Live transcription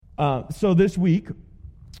So this week,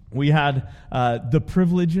 we had the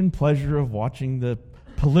privilege and pleasure of watching the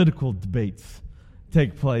political debates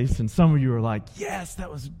take place. And some of you were like, yes,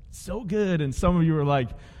 that was so good. And some of you were like,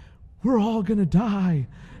 we're all going to die,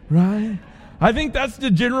 right? I think that's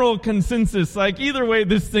the general consensus. Like, either way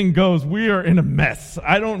this thing goes, we are in a mess.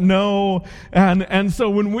 I don't know. And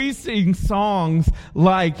so when we sing songs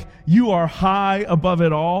like You Are High Above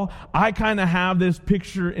It All, I kind of have this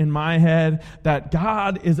picture in my head that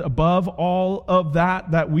God is above all of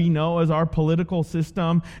that we know as our political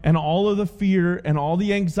system and all of the fear and all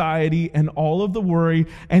the anxiety and all of the worry.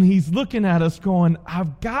 And He's looking at us going,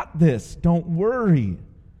 I've got this. Don't worry.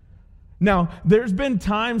 Now, there's been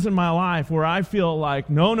times in my life where I feel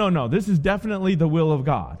like, no, this is definitely the will of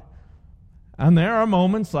God. And there are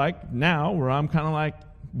moments like now where I'm kind of like,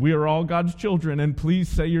 we are all God's children, and please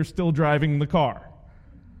say you're still driving the car.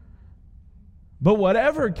 But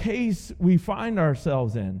whatever case we find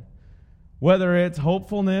ourselves in, whether it's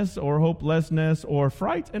hopefulness or hopelessness or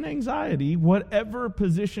fright and anxiety, whatever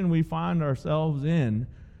position we find ourselves in,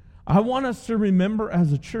 I want us to remember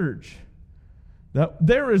as a church that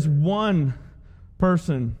there is one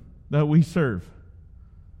person that we serve.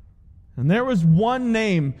 And there is one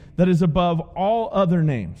name that is above all other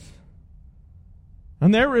names.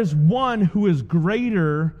 And there is one who is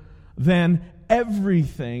greater than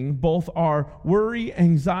everything, both our worry,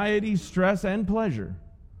 anxiety, stress, and pleasure.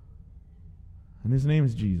 And His name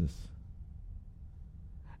is Jesus.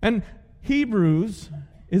 And Hebrews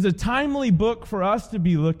is a timely book for us to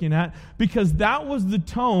be looking at because that was the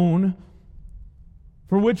tone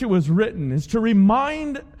for which it was written, is to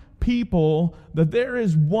remind people that there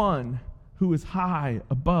is one who is high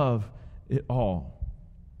above it all.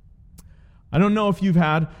 I don't know if you've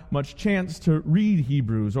had much chance to read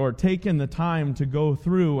Hebrews or taken the time to go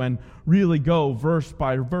through and really go verse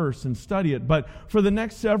by verse and study it, but for the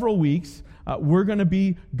next several weeks, we're going to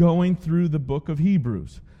be going through the book of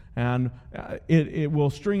Hebrews. And it will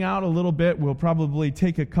string out a little bit. We'll probably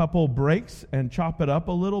take a couple breaks and chop it up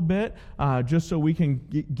a little bit just so we can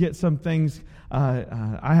get some things.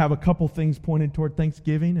 I have a couple things pointed toward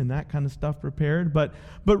Thanksgiving and that kind of stuff prepared. But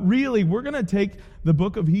really, we're going to take the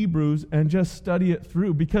book of Hebrews and just study it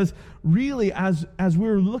through. Because really, as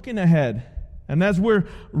we're looking ahead, and as we're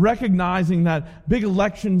recognizing that big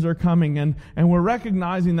elections are coming, and we're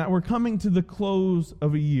recognizing that we're coming to the close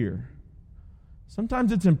of a year,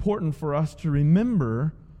 sometimes it's important for us to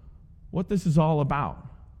remember what this is all about.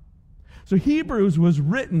 So Hebrews was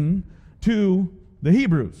written to the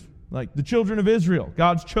Hebrews, like the children of Israel,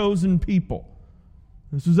 God's chosen people.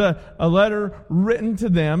 This was a letter written to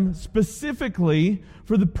them specifically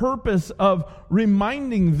for the purpose of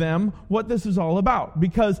reminding them what this is all about.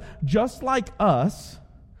 Because just like us,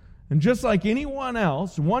 and just like anyone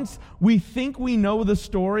else, once we think we know the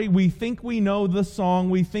story, we think we know the song,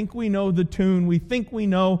 we think we know the tune, we think we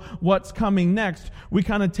know what's coming next, we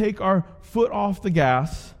kind of take our foot off the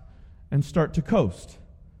gas and start to coast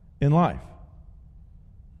in life.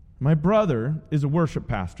 My brother is a worship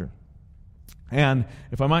pastor. And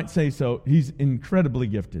if I might say so, he's incredibly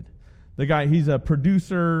gifted. The guy, he's a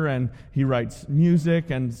producer and he writes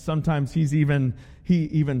music, and sometimes he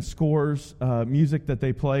even scores music that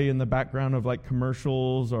they play in the background of like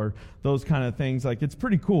commercials or those kind of things. Like, it's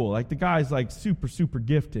pretty cool. Like, the guy's like super, super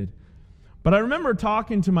gifted. But I remember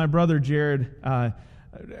talking to my brother Jared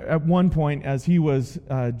at one point as he was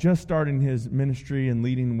just starting his ministry and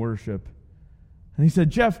leading worship. And he said,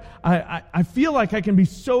 Jeff, I feel like I can be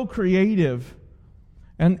so creative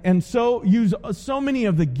and so use so many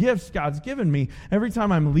of the gifts God's given me every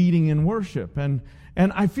time I'm leading in worship. And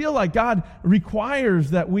I feel like God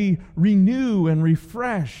requires that we renew and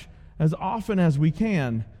refresh as often as we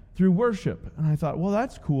can through worship. And I thought, well,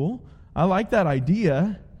 that's cool. I like that idea.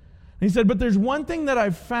 And he said, but there's one thing that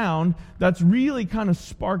I've found that's really kind of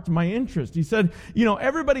sparked my interest. He said,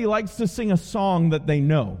 everybody likes to sing a song that they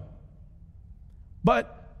know.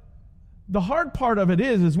 But the hard part of it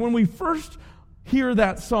is when we first hear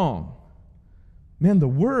that song, man, the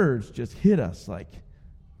words just hit us like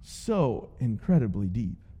so incredibly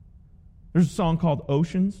deep. There's a song called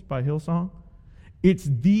Oceans by Hillsong. It's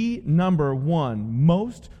the number one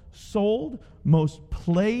most sold, most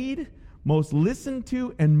played, most listened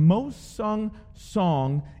to, and most sung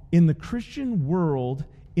song in the Christian world,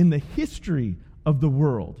 in the history of the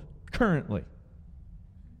world, currently.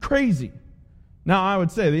 Crazy. Now, I would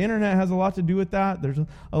say the internet has a lot to do with that. There's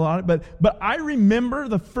a lot, but I remember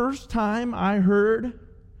the first time I heard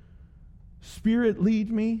Spirit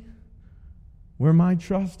lead me where my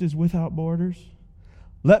trust is without borders.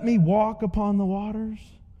 Let me walk upon the waters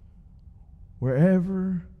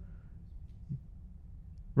wherever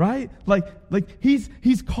Right? Like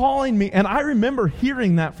he's calling me. And I remember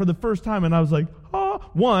hearing that for the first time, and I was like,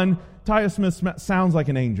 one, Taya Smith sounds like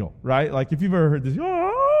an angel, right? Like if you've ever heard this,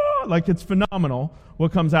 like it's phenomenal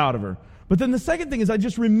what comes out of her. But then the second thing is I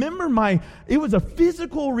just remember it was a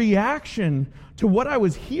physical reaction to what I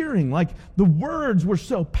was hearing. Like the words were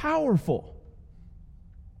so powerful.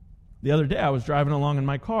 The other day I was driving along in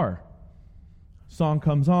my car. Song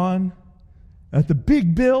comes on at the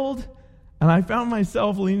big build, and I found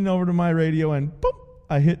myself leaning over to my radio and boop,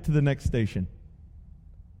 I hit to the next station.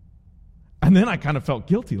 And then I kind of felt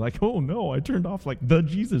guilty, like, oh no, I turned off like the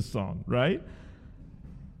Jesus song, right?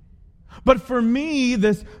 But for me,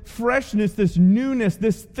 this freshness, this newness,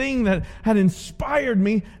 this thing that had inspired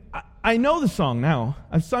me, I know the song now.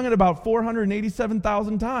 I've sung it about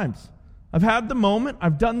 487,000 times. I've had the moment,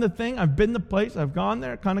 I've done the thing, I've been the place, I've gone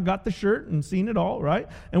there, kind of got the shirt and seen it all, right?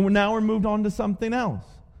 And now we're moved on to something else.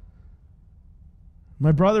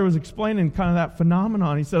 My brother was explaining kind of that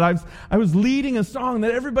phenomenon. He said, I was leading a song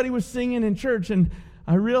that everybody was singing in church, and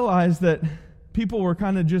I realized that people were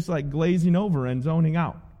kind of just like glazing over and zoning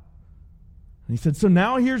out. And he said, so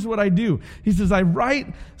now here's what I do. He says, I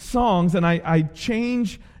write songs and I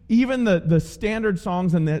change even the standard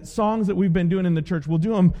songs and the songs that we've been doing in the church. We'll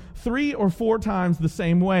do them 3 or 4 times the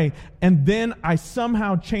same way, and then I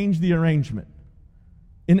somehow change the arrangement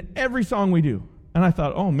in every song we do. And I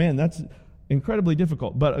thought, oh man, that's incredibly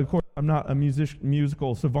difficult. But of course, I'm not a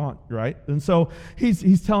musical savant, right? And so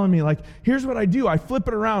he's telling me, like, here's what I do. I flip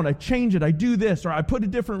it around. I change it. I do this, or I put a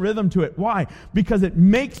different rhythm to it. Why? Because it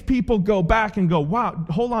makes people go back and go, wow,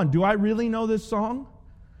 hold on, do I really know this song?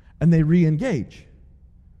 And they re-engage.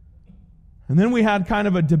 And then we had kind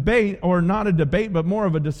of a debate, or not a debate, but more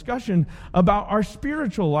of a discussion about our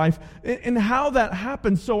spiritual life and how that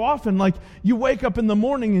happens so often. Like you wake up in the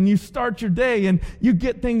morning and you start your day and you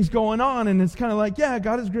get things going on, and it's kind of like, yeah,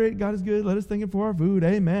 God is great, God is good, let us thank Him for our food,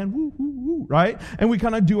 amen, woo, woo, woo, right? And we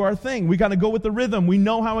kind of do our thing. We kind of go with the rhythm. We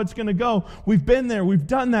know how it's going to go. We've been there, we've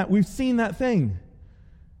done that, we've seen that thing.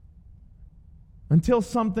 Until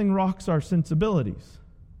something rocks our sensibilities.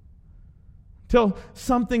 Till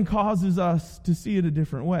something causes us to see it a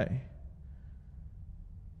different way.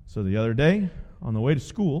 So the other day, on the way to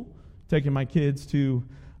school, taking my kids to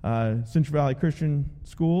Central Valley Christian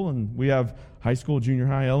School, and we have high school, junior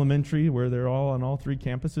high, elementary, where they're all on all 3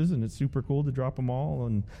 campuses, and it's super cool to drop them all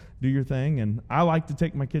and do your thing. And I like to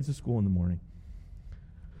take my kids to school in the morning.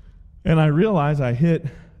 And I realized I hit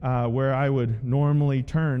where I would normally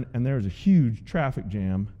turn, and there was a huge traffic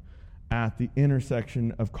jam at the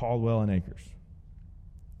intersection of Caldwell and Acres.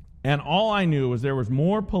 And all I knew was there was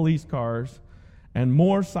more police cars and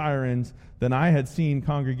more sirens than I had seen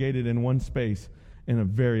congregated in one space in a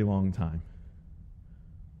very long time.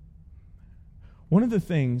 One of the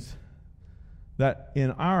things that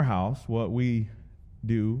in our house, what we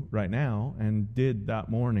do right now and did that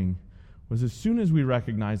morning, was as soon as we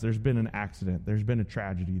recognize there's been an accident, there's been a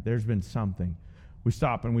tragedy, there's been something, we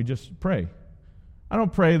stop and we just pray. I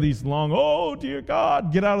don't pray these long, oh, dear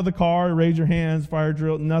God, get out of the car, raise your hands, fire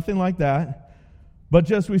drill, nothing like that. But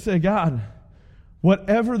just we say, God,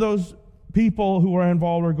 whatever those people who are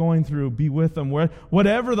involved are going through, be with them.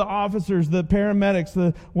 Whatever the officers, the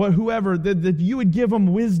paramedics, whoever, that you would give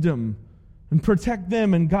them wisdom and protect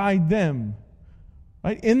them and guide them.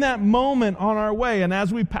 Right? In that moment on our way, and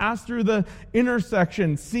as we pass through the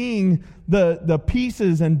intersection, seeing the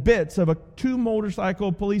pieces and bits of 2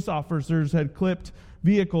 motorcycle police officers had clipped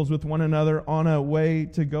vehicles with one another on a way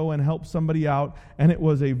to go and help somebody out, and it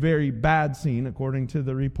was a very bad scene according to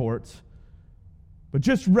the reports. But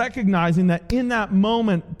just recognizing that in that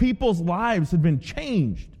moment, people's lives had been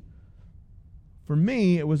changed. For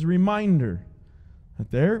me, it was a reminder that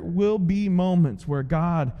there will be moments where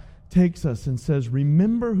God takes us and says,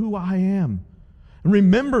 remember who I am. And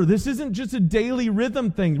remember, this isn't just a daily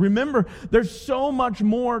rhythm thing. Remember, there's so much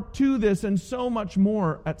more to this and so much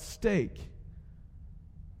more at stake.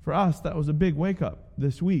 For us, that was a big wake-up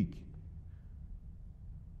this week.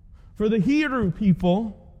 For the Hebrew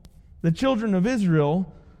people, the children of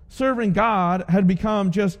Israel, serving God had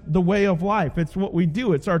become just the way of life. It's what we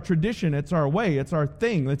do. It's our tradition. It's our way. It's our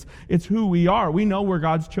thing. It's who we are. We know we're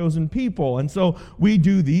God's chosen people. And so we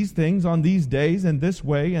do these things on these days and this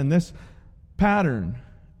way and this pattern.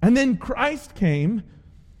 And then Christ came,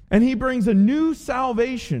 and He brings a new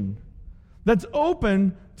salvation that's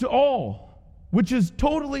open to all, which is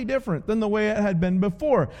totally different than the way it had been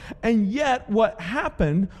before. And yet what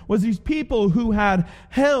happened was these people who had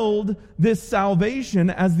held this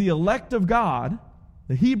salvation as the elect of God,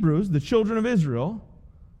 the Hebrews, the children of Israel,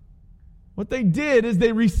 what they did is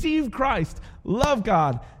they received Christ, loved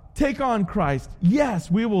God, take on Christ.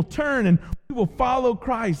 Yes, we will turn and we will follow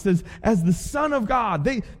Christ as the Son of God.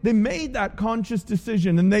 They made that conscious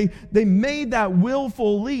decision, and they made that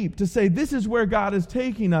willful leap to say, this is where God is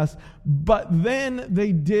taking us. But then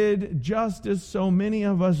they did just as so many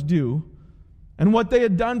of us do, and what they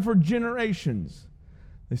had done for generations.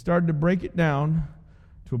 They started to break it down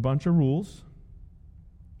to a bunch of rules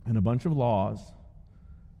and a bunch of laws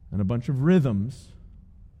and a bunch of rhythms.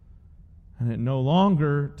 And it no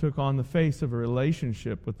longer took on the face of a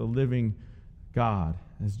relationship with the living God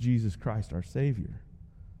as Jesus Christ our Savior.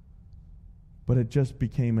 But it just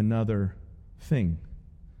became another thing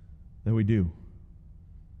that we do.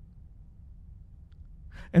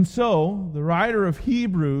 And so, the writer of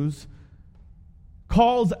Hebrews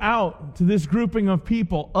calls out to this grouping of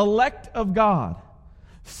people, elect of God,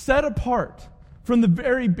 set apart from the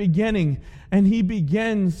very beginning, and he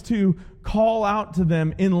begins to call out to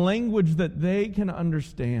them in language that they can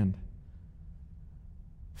understand.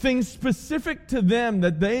 Things specific to them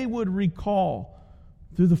that they would recall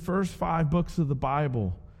through the first 5 books of the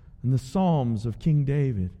Bible and the Psalms of King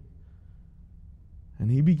David. And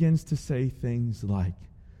he begins to say things like,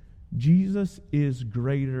 Jesus is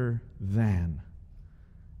greater than.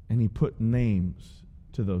 And he put names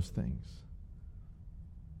to those things.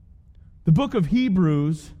 The book of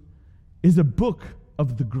Hebrews is a book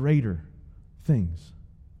of the greater things.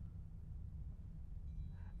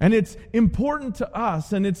 And it's important to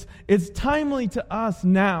us, and it's timely to us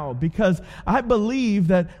now, because I believe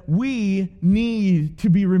that we need to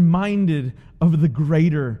be reminded of the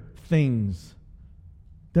greater things.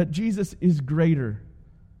 That Jesus is greater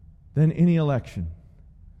than any election,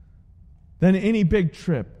 than any big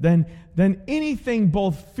trip, than anything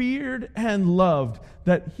both feared and loved,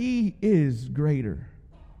 that he is greater.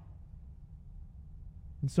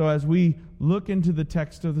 And so as we look into the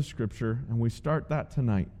text of the Scripture, and we start that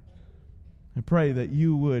tonight, I pray that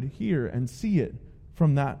you would hear and see it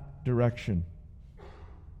from that direction.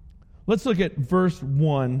 Let's look at verse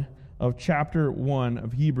 1 of chapter 1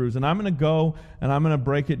 of Hebrews. And I'm going to go and I'm going to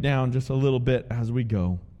break it down just a little bit as we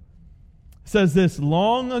go. It says this,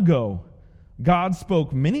 long ago, God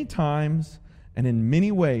spoke many times and in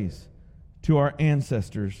many ways to our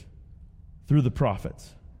ancestors through the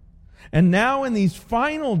prophets. And now in these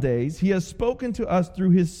final days, he has spoken to us through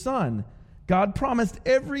his Son. God promised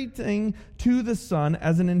everything to the Son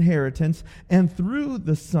as an inheritance, and through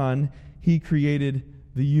the Son, he created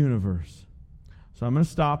the universe. So I'm going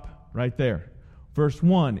to stop right there. Verse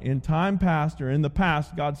 1, in time past, or in the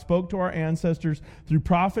past, God spoke to our ancestors through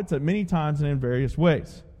prophets at many times and in various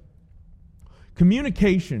ways.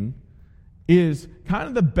 Communication is kind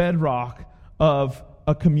of the bedrock of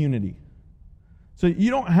a community. So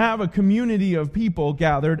you don't have a community of people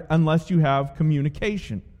gathered unless you have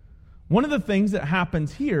communication. One of the things that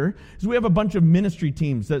happens here is we have a bunch of ministry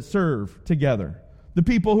teams that serve together. The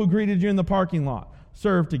people who greeted you in the parking lot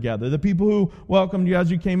serve together. The people who welcomed you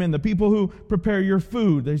as you came in. The people who prepare your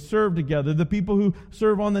food, they serve together. The people who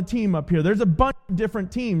serve on the team up here. There's a bunch of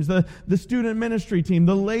different teams. The student ministry team,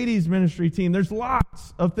 the ladies ministry team. There's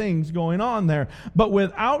lots of things going on there. But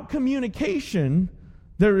without communication,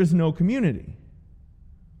 there is no community.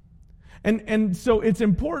 And so it's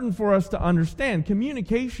important for us to understand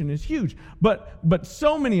communication is huge. But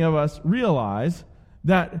so many of us realize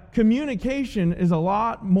that communication is a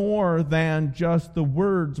lot more than just the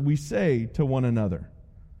words we say to one another.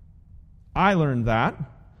 I learned that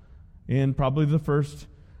in probably the first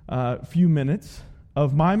few minutes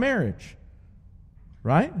of my marriage,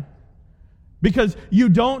 right? Because you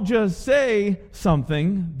don't just say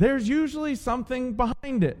something, there's usually something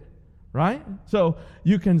behind it. Right? So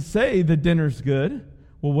you can say the dinner's good.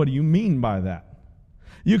 Well, what do you mean by that?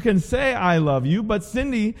 You can say I love you, but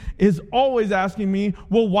Cindy is always asking me,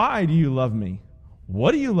 well, why do you love me?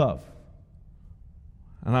 What do you love?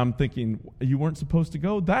 And I'm thinking, you weren't supposed to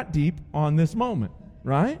go that deep on this moment,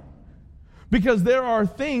 right? Because there are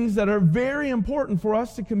things that are very important for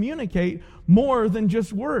us to communicate more than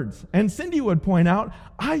just words. And Cindy would point out,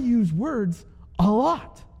 I use words a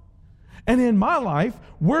lot. And in my life,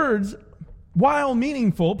 words, while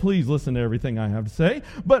meaningful, please listen to everything I have to say,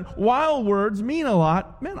 but while words mean a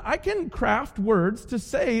lot, man, I can craft words to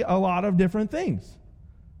say a lot of different things.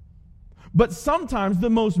 But sometimes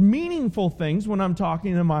the most meaningful things when I'm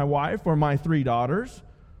talking to my wife or my 3 daughters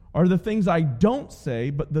are the things I don't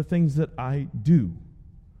say, but the things that I do.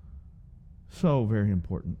 So very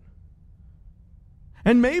important.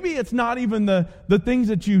 And maybe it's not even the things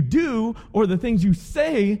that you do or the things you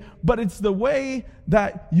say, but it's the way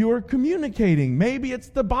that you're communicating. Maybe it's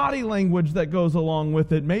the body language that goes along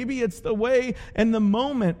with it. Maybe it's the way and the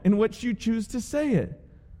moment in which you choose to say it.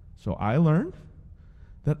 So I learned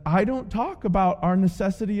that I don't talk about our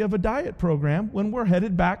necessity of a diet program when we're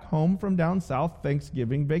headed back home from down south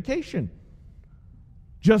Thanksgiving vacation.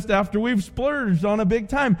 Just after we've splurged on a big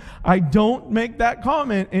time. I don't make that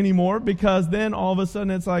comment anymore, because then all of a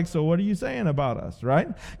sudden it's like, so what are you saying about us, right?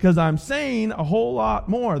 Because I'm saying a whole lot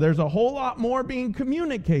more. There's a whole lot more being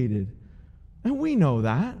communicated. And we know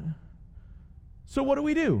that. So what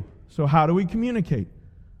do? So how do we communicate?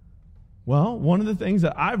 Well, one of the things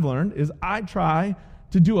that I've learned is I try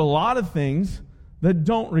to do a lot of things that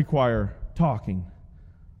don't require talking.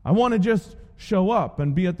 I want to just show up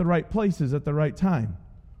and be at the right places at the right time.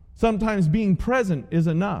 Sometimes being present is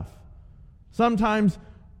enough. Sometimes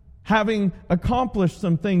having accomplished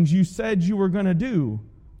some things you said you were going to do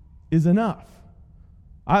is enough.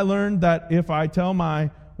 I learned that if I tell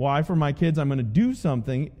my wife or my kids I'm going to do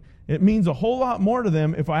something, it means a whole lot more to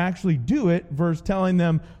them if I actually do it versus telling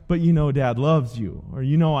them, but you know Dad loves you, or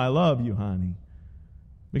you know I love you, honey.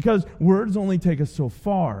 Because words only take us so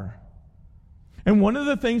far. And one of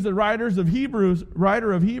the things the writer of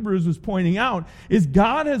Hebrews was pointing out is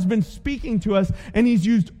God has been speaking to us, and He's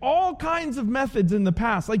used all kinds of methods in the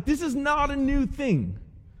past. Like, this is not a new thing.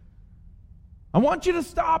 I want you to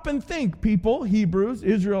stop and think, people, Hebrews,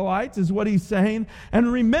 Israelites, is what he's saying.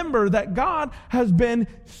 And remember that God has been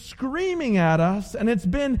screaming at us, and it's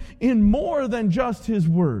been in more than just His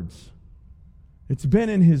words. It's been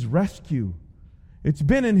in His rescue. It's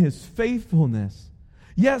been in His faithfulness.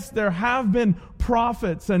 Yes, there have been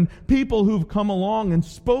prophets and people who've come along and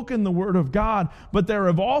spoken the word of God, but there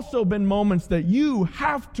have also been moments that you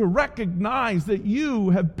have to recognize that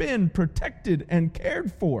you have been protected and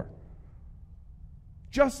cared for.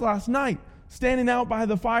 Just last night, standing out by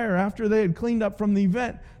the fire after they had cleaned up from the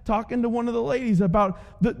event, talking to one of the ladies about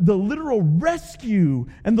the literal rescue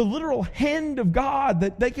and the literal hand of God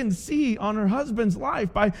that they can see on her husband's life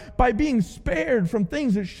by being spared from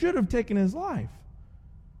things that should have taken his life.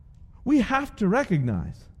 We have to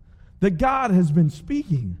recognize that God has been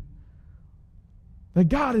speaking, that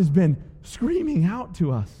God has been screaming out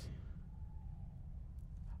to us.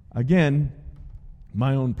 Again,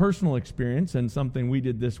 my own personal experience and something we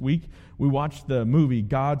did this week, we watched the movie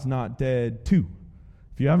God's Not Dead 2.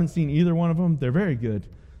 If you haven't seen either one of them, they're very good.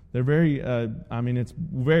 They're very, it's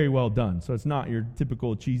very well done. So it's not your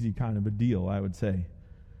typical cheesy kind of a deal, I would say.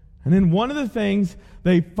 And then one of the things,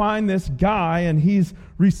 they find this guy, and he's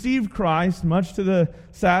received Christ, much to the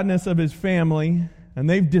sadness of his family, and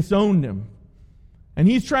they've disowned him. And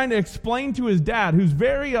he's trying to explain to his dad, who's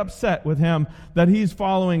very upset with him, that he's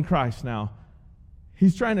following Christ now.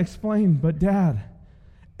 He's trying to explain, but Dad,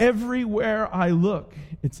 everywhere I look,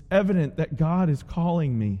 it's evident that God is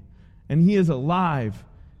calling me, and He is alive,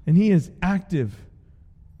 and He is active,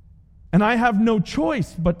 and I have no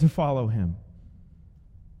choice but to follow Him.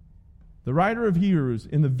 The writer of Hebrews,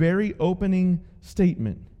 in the very opening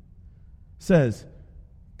statement, says,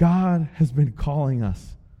 God has been calling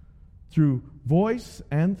us through voice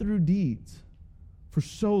and through deeds for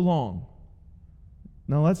so long.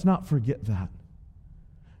 Now let's not forget that.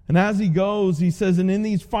 And as he goes, he says, and in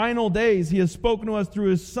these final days, He has spoken to us through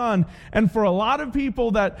His Son. And for a lot of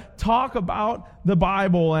people that talk about the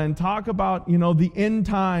Bible and talk about, the end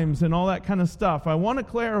times and all that kind of stuff, I want to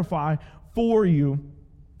clarify for you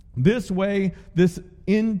this way, this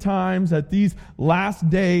end times, at these last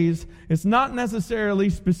days, it's not necessarily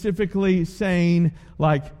specifically saying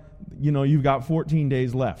like, you've got 14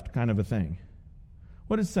 days left kind of a thing.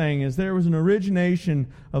 What it's saying is there was an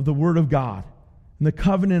origination of the Word of God and the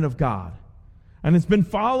covenant of God. And it's been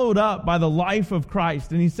followed up by the life of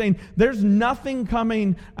Christ. And He's saying there's nothing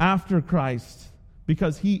coming after Christ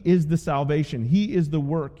because He is the salvation. He is the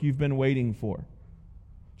work you've been waiting for.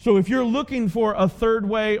 So if you're looking for a third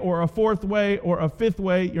way or a fourth way or a fifth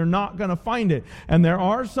way, you're not going to find it. And there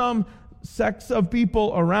are some sects of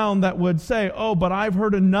people around that would say, oh, but I've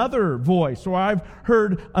heard another voice, or I've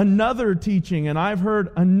heard another teaching, and I've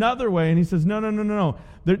heard another way. And He says, no.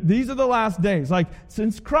 These are the last days. Like,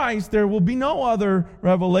 since Christ, there will be no other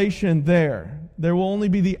revelation there. There will only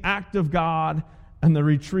be the act of God and the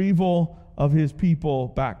retrieval of His people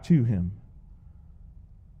back to Him.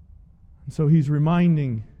 And so He's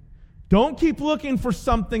reminding, don't keep looking for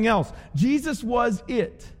something else. Jesus was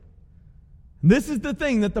it. This is the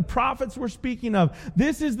thing that the prophets were speaking of.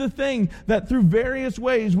 This is the thing that through various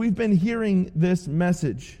ways we've been hearing this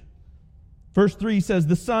message. Verse 3 says,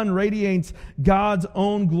 the Son radiates God's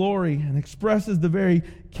own glory and expresses the very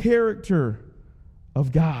character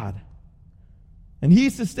of God. And He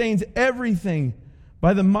sustains everything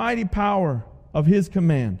by the mighty power of His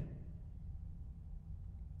command.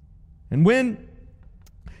 And when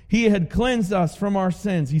He had cleansed us from our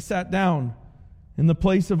sins. He sat down in the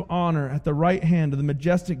place of honor at the right hand of the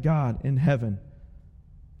majestic God in heaven.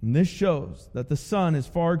 And this shows that the Son is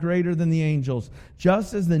far greater than the angels,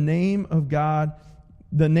 just as the name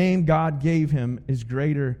God gave him is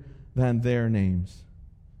greater than their names.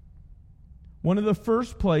 One of the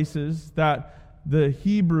first places that the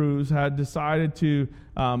Hebrews had decided to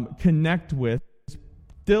connect with,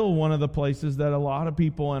 still one of the places that a lot of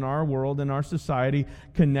people in our world, in our society,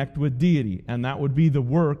 connect with deity, and that would be the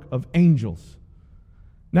work of angels.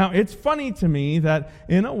 Now, it's funny to me that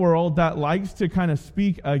in a world that likes to kind of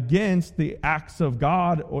speak against the acts of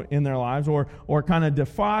God in their lives or kind of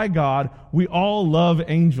defy God, we all love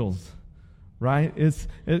angels, right?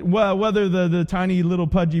 Well, whether the tiny little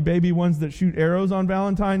pudgy baby ones that shoot arrows on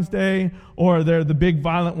Valentine's Day, or they're the big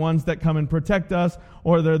violent ones that come and protect us,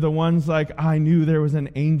 or they're the ones like, I knew there was an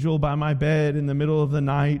angel by my bed in the middle of the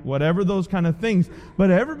night, whatever those kind of things. But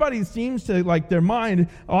everybody seems to, like, their mind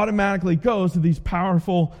automatically goes to these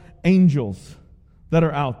powerful angels that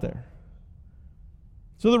are out there.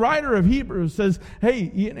 So the writer of Hebrews says, hey,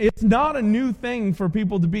 it's not a new thing for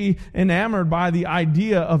people to be enamored by the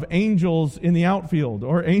idea of angels in the outfield,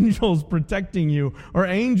 or angels protecting you, or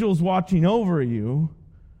angels watching over you.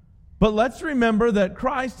 But let's remember that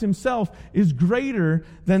Christ himself is greater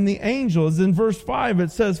than the angels. In verse 5 it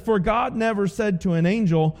says, for God never said to an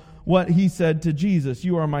angel what he said to Jesus,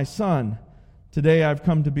 you are my son. Today I've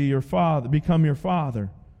come to be your father, become your father.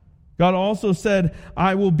 God also said,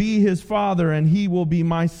 I will be his father and he will be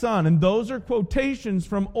my son. And those are quotations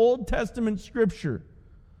from Old Testament Scripture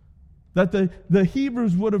that the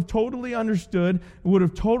Hebrews would have totally understood, would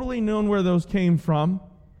have totally known where those came from.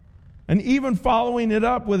 And even following it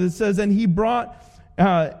up with, it says, and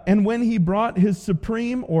when he brought his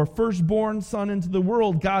supreme or firstborn son into the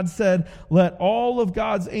world, God said, let all of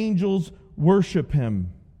God's angels worship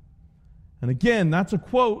him. And again, that's a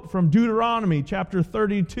quote from Deuteronomy chapter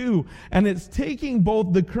 32. And it's taking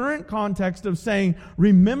both the current context of saying,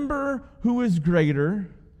 remember who is greater,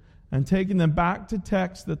 and taking them back to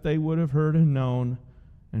texts that they would have heard and known,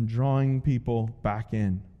 and drawing people back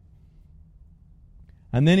in.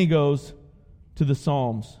 And then he goes to the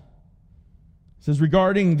Psalms. It says,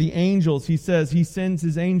 regarding the angels, he says, he sends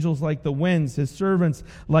his angels like the winds, his servants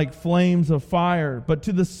like flames of fire. But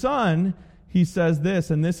to the Son, he says this,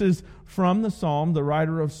 and this is from the Psalm. The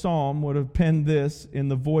writer of Psalm would have penned this in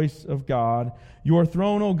the voice of God. Your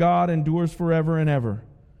throne, O God, endures forever and ever.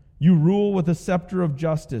 You rule with a scepter of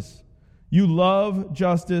justice. You love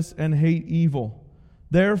justice and hate evil.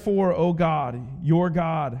 Therefore, O God, your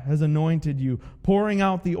God has anointed you, pouring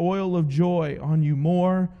out the oil of joy on you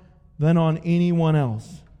more than on anyone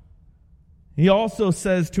else. He also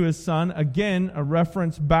says to his Son, again, a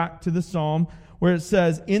reference back to the Psalm, where it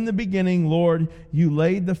says, in the beginning, Lord, you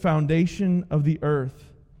laid the foundation of the earth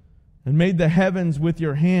and made the heavens with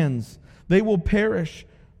your hands. They will perish,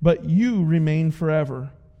 but you remain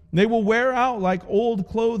forever. They will wear out like old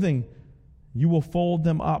clothing. You will fold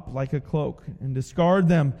them up like a cloak and discard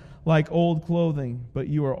them like old clothing, but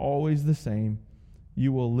you are always the same.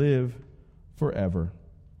 You will live forever.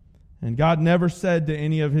 And God never said to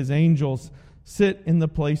any of his angels, sit in the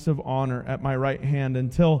place of honor at my right hand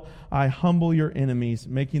until I humble your enemies,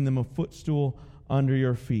 making them a footstool under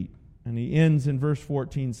your feet. And he ends in verse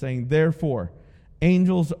 14 saying, therefore,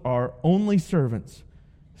 angels are only servants,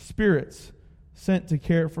 spirits sent to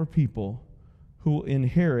care for people who will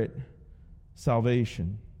inherit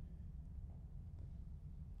salvation.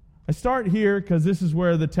 I start here because this is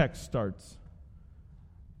where the text starts.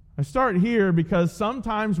 I start here because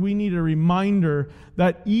sometimes we need a reminder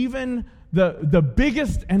that even the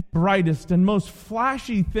biggest and brightest and most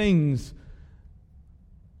flashy things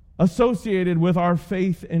associated with our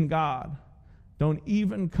faith in God don't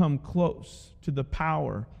even come close to the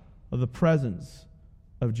power of the presence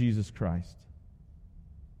of Jesus Christ.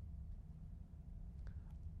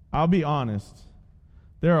 I'll be honest,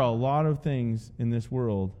 there are a lot of things in this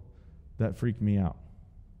world that freak me out.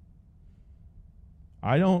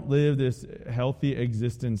 I don't live this healthy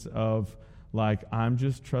existence of like, I'm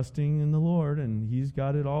just trusting in the Lord and he's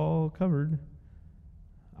got it all covered.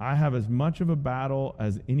 I have as much of a battle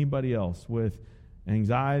as anybody else with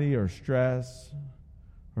anxiety or stress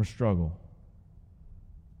or struggle.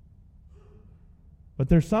 But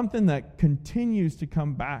there's something that continues to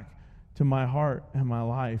come back to my heart and my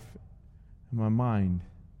life and my mind.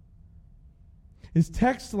 It's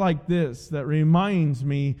text like this that reminds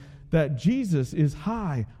me that Jesus is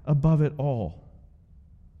high above it all.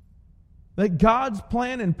 That God's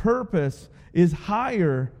plan and purpose is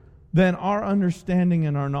higher than our understanding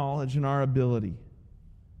and our knowledge and our ability.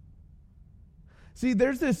 See,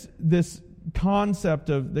 there's this concept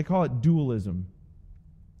of, they call it dualism,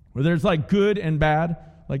 where there's like good and bad,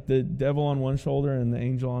 like the devil on one shoulder and the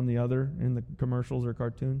angel on the other in the commercials or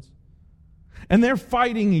cartoons. And they're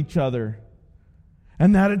fighting each other.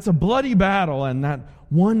 And that it's a bloody battle and that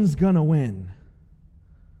one's going to win.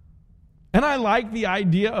 And I like the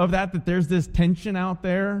idea of that there's this tension out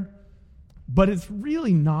there. But it's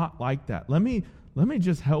really not like that. Let me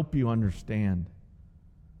just help you understand.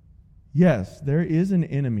 Yes, there is an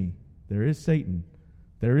enemy. There is Satan.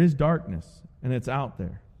 There is darkness. And it's out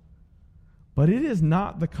there. But it is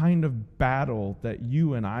not the kind of battle that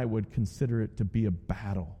you and I would consider it to be a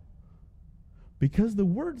battle. Because the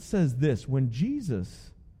Word says this, when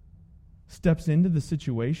Jesus steps into the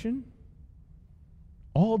situation,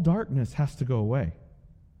 all darkness has to go away.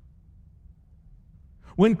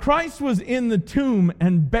 When Christ was in the tomb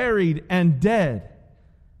and buried and dead,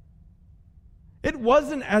 it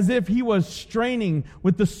wasn't as if he was straining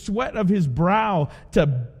with the sweat of his brow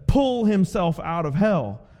to pull himself out of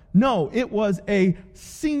hell. No, it was a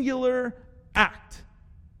singular act.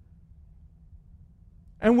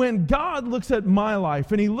 And when God looks at my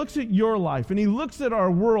life, and he looks at your life, and he looks at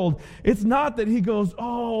our world, it's not that he goes,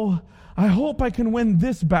 oh, I hope I can win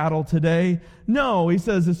this battle today. No, he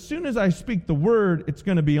says, as soon as I speak the word, it's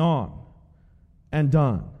going to be on and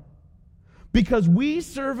done. Because we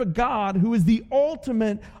serve a God who is the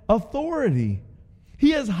ultimate authority.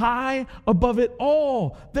 He is high above it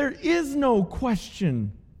all. There is no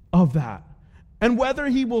question of that. And whether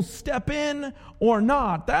he will step in or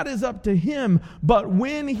not, that is up to him. But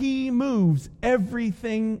when he moves,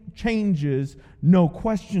 everything changes, no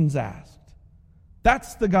questions asked.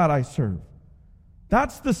 That's the God I serve.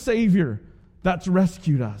 That's the Savior that's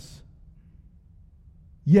rescued us.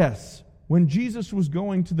 Yes, when Jesus was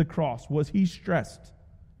going to the cross, was he stressed?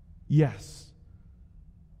 Yes.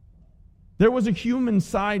 There was a human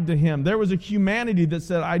side to him. There was a humanity that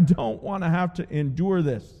said, I don't want to have to endure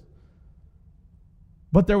this.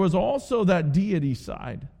 But there was also that deity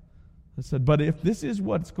side that said, but if this is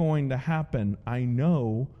what's going to happen, I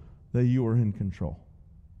know that you are in control.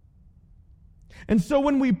 And so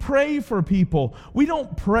when we pray for people, we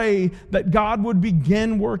don't pray that God would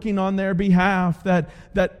begin working on their behalf, that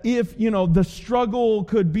if, the struggle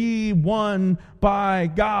could be won by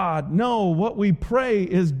God. No, what we pray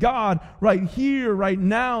is, God, right here, right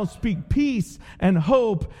now, speak peace and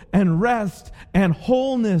hope and rest and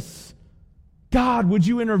wholeness. God, would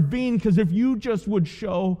you intervene? Because if you just would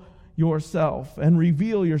show yourself and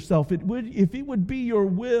reveal yourself, if it would be your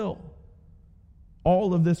will,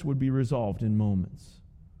 all of this would be resolved in moments.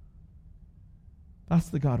 That's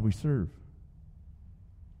the God we serve.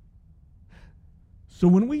 So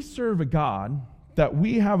when we serve a God that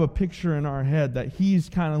we have a picture in our head that he's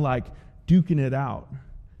kind of like duking it out.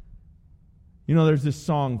 There's this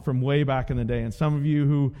song from way back in the day, and some of you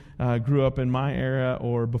who grew up in my era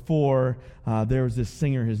or before, there was this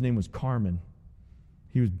singer, his name was Carmen.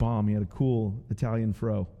 He was bomb. He had a cool Italian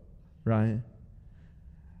fro, right?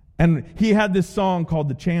 And he had this song called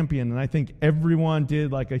The Champion, and I think everyone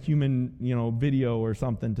did like a human, video or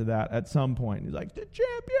something to that at some point. He's like, the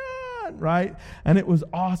champion, right? And it was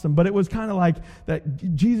awesome. But it was kind of like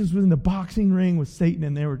that Jesus was in the boxing ring with Satan,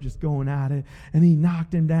 and they were just going at it, and he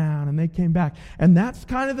knocked him down, and they came back. And that's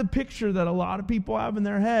kind of the picture that a lot of people have in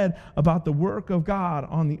their head about the work of God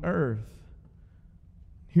on the earth.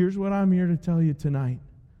 Here's what I'm here to tell you tonight.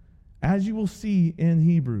 As you will see in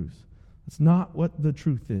Hebrews, it's not what the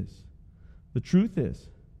truth is. The truth is,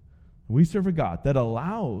 we serve a God that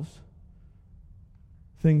allows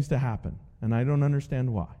things to happen, and I don't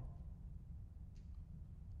understand why.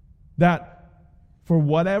 That, for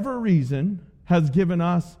whatever reason, has given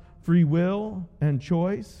us free will and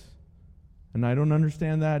choice, and I don't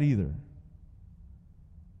understand that either.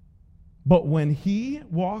 But when he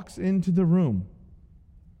walks into the room,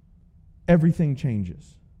 everything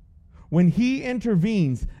changes. When he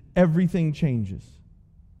intervenes, everything changes.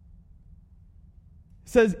 It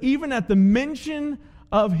says, even at the mention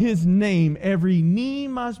of his name, every knee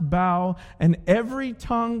must bow and every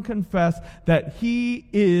tongue confess that he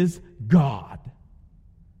is God.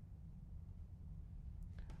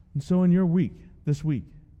 And so in your week, this week,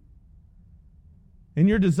 in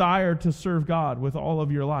your desire to serve God with all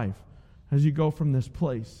of your life, as you go from this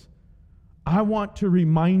place, I want to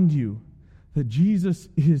remind you that Jesus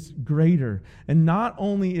is greater. And not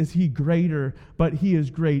only is he greater, but he is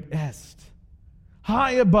greatest.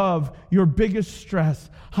 High above your biggest stress,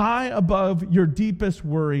 high above your deepest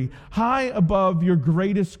worry, high above your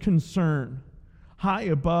greatest concern, high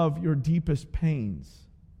above your deepest pains.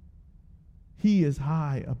 He is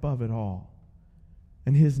high above it all.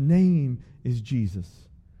 And His name is Jesus.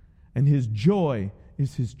 And His joy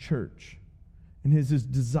is His church. And His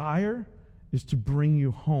desire is to bring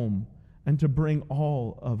you home and to bring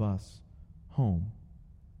all of us home.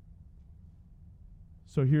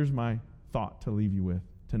 So here's my thought to leave you with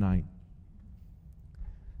tonight.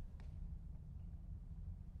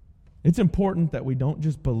 It's important that we don't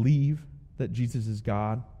just believe that Jesus is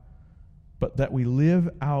God, but that we live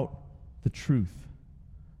out the truth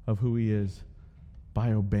of who He is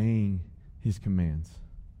by obeying His commands.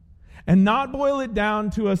 And not boil it down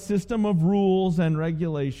to a system of rules and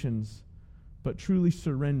regulations, but truly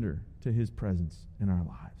surrender to His presence in our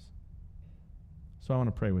lives. So I want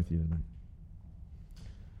to pray with you tonight.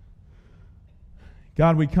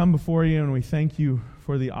 God, we come before You and we thank You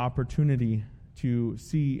for the opportunity to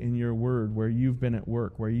see in Your Word where You've been at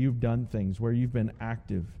work, where You've done things, where You've been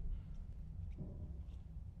active.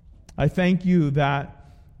 I thank You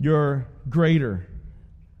that You're greater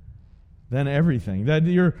than everything, that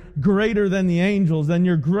You're greater than the angels, then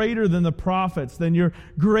You're greater than the prophets, then You're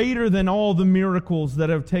greater than all the miracles that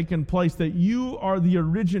have taken place, that You are the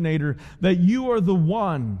originator, that You are the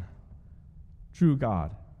one true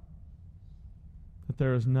God, that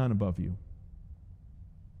there is none above You.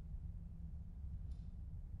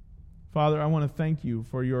 Father, I want to thank You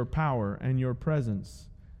for Your power and Your presence,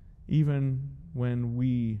 even when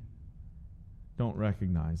we don't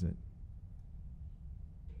recognize it.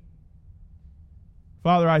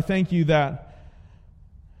 Father, I thank You that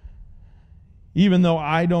even though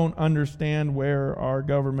I don't understand where our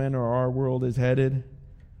government or our world is headed,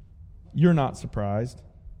 You're not surprised.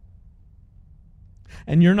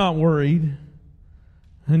 And You're not worried.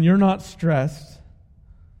 And You're not stressed.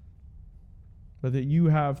 But that You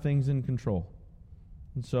have things in control.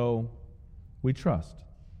 And so we trust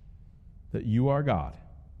that You are God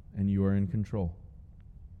and You are in control.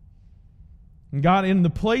 And God, in the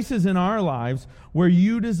places in our lives where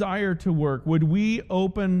You desire to work, would we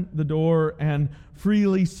open the door and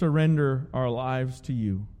freely surrender our lives to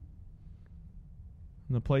You?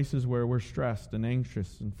 In the places where we're stressed and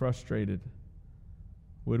anxious and frustrated,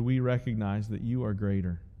 would we recognize that You are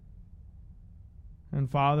greater? And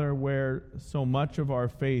Father, where so much of our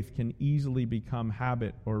faith can easily become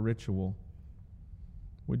habit or ritual,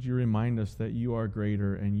 would You remind us that You are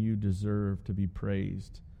greater and You deserve to be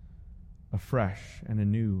praised afresh and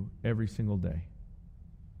anew every single day.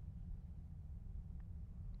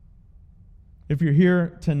 If you're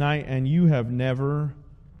here tonight and you have never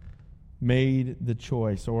made the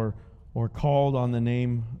choice or called on the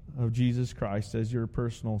name of Jesus Christ as your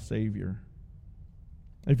personal Savior,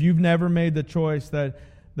 if you've never made the choice that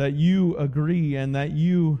you agree and that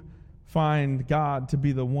you find God to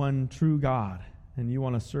be the one true God and you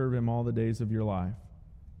want to serve Him all the days of your life,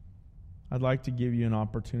 I'd like to give you an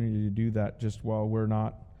opportunity to do that just while we're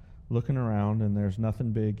not looking around and there's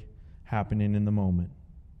nothing big happening in the moment.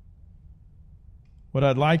 What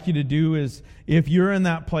I'd like you to do is, if you're in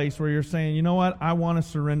that place where you're saying, you know what, I want to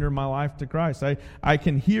surrender my life to Christ. I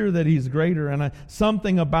can hear that He's greater, and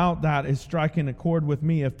something about that is striking a chord with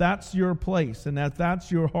me. If that's your place, and if that's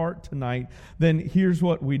your heart tonight, then here's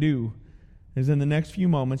what we do. Is in the next few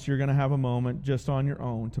moments, you're going to have a moment just on your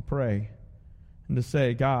own to pray and to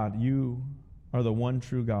say, God, You are the one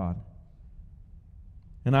true God.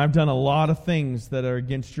 And I've done a lot of things that are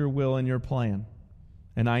against Your will and Your plan,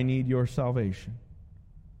 and I need Your salvation.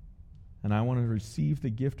 And I want to receive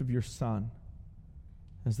the gift of Your Son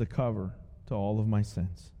as the cover to all of my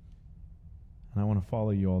sins. And I want to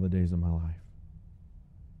follow You all the days of my life.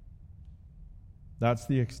 That's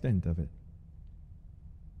the extent of it.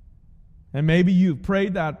 And maybe you've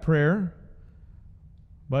prayed that prayer,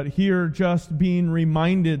 but here just being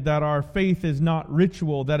reminded that our faith is not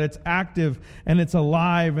ritual, that it's active and it's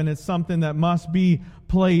alive and it's something that must be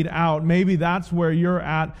played out. Maybe that's where you're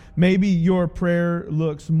at. Maybe your prayer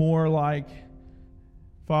looks more like,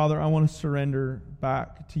 Father, I want to surrender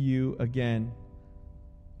back to You again.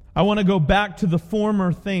 I want to go back to the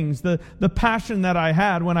former things, the passion that I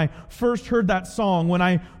had when I first heard that song, when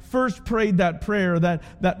I first prayed that prayer,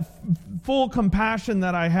 that full compassion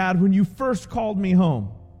that I had when You first called me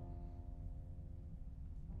home.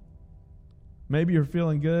 Maybe you're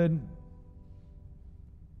feeling good.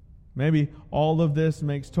 Maybe all of this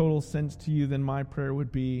makes total sense to you. Then my prayer would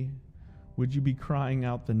be, would you be crying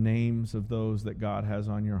out the names of those that God has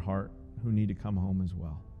on your heart who need to come home as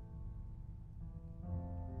well?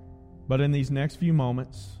 But in these next few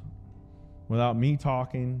moments, without me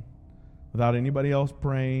talking, without anybody else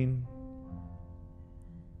praying,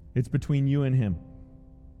 it's between you and Him.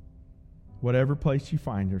 Whatever place you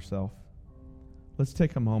find yourself, let's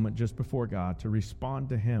take a moment just before God to respond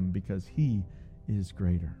to Him, because He is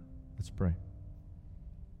greater. Let's pray.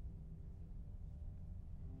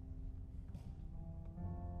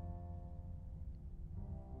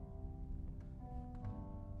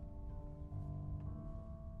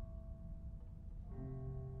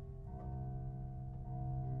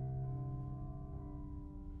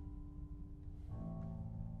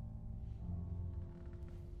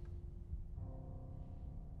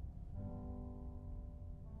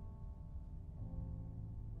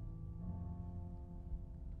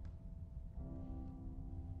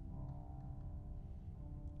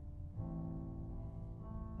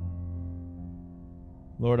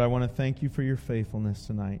 Lord, I want to thank you for your faithfulness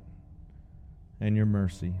tonight and your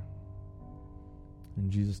mercy.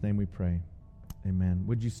 In Jesus' name we pray. Amen.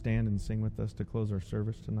 Would you stand and sing with us to close our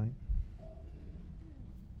service tonight?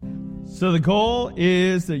 So the goal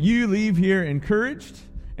is that you leave here encouraged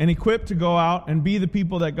and equipped to go out and be the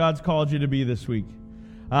people that God's called you to be this week.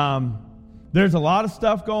 There's a lot of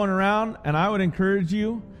stuff going around, and I would encourage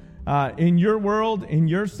you in your world, in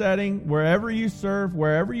your setting, wherever you serve,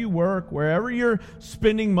 wherever you work, wherever you're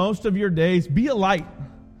spending most of your days, be a light.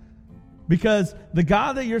 Because the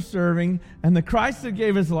God that you're serving and the Christ that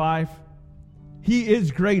gave his life, he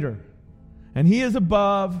is greater. And he is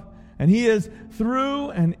above, and he is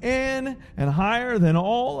through and in and higher than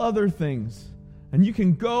all other things. And you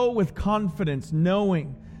can go with confidence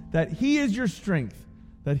knowing that he is your strength,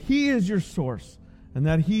 that he is your source, and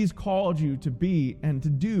that he's called you to be and to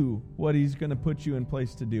do what he's going to put you in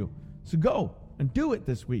place to do. So go and do it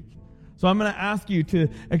this week. So I'm going to ask you to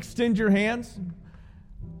extend your hands,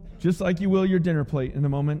 just like you will your dinner plate in a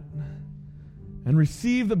moment, and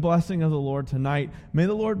receive the blessing of the Lord tonight. May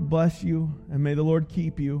the Lord bless you, and may the Lord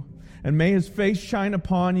keep you, and may his face shine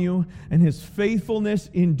upon you, and his faithfulness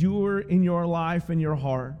endure in your life and your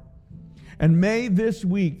heart. And may this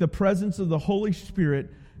week the presence of the Holy Spirit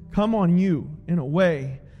come on you in a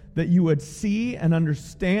way that you would see and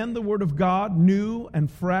understand the Word of God new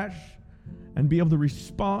and fresh and be able to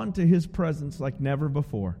respond to his presence like never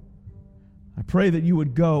before. I pray that you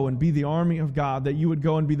would go and be the army of God, that you would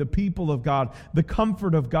go and be the people of God, the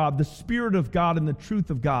comfort of God, the Spirit of God, and the truth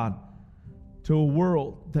of God to a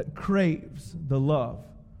world that craves the love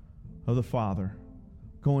of the Father.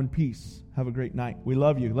 Go in peace. Have a great night. We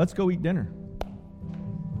love you. Let's go eat dinner.